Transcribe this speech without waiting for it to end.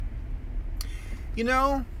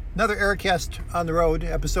Another Aircast on the road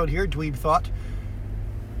episode here, Dweeb thought.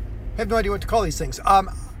 I have no idea what to call these things. I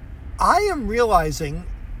am realizing,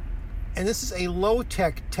 and this is a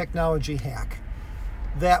low-tech technology hack,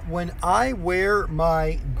 that when I wear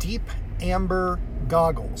my deep amber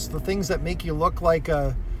goggles, the things that make you look like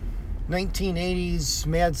a 1980s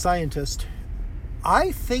mad scientist,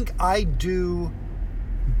 I think I do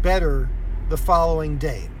better the following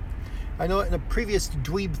day. I know in a previous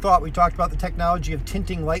Dweeb thought we talked about the technology of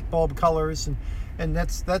tinting light bulb colors, and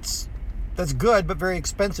that's good but very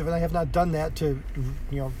expensive, and I have not done that to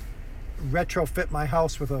retrofit my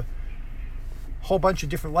house with a whole bunch of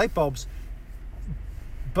different light bulbs.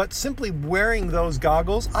 But simply wearing those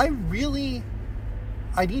goggles, I need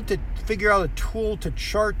to figure out a tool to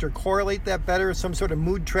chart or correlate that better, some sort of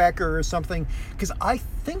mood tracker or something, because I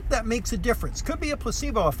think that makes a difference. Could be a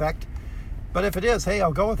placebo effect, but if it is, hey,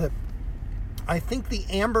 I'll go with it. I think the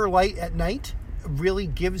amber light at night really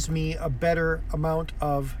gives me a better amount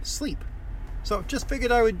of sleep. So just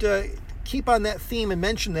figured I would keep on that theme and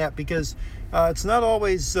mention that, because it's not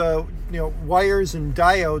always wires and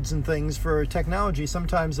diodes and things for technology.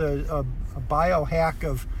 Sometimes a biohack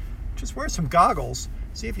of just wear some goggles,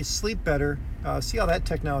 see if you sleep better, see how that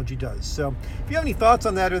technology does. So if you have any thoughts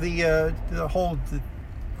on that, or the whole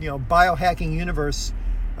biohacking universe,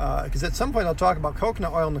 because at some point I'll talk about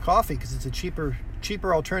coconut oil in the coffee, because it's a cheaper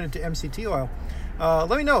alternative to MCT oil.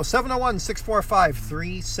 Let me know,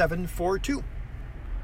 701-645-3742.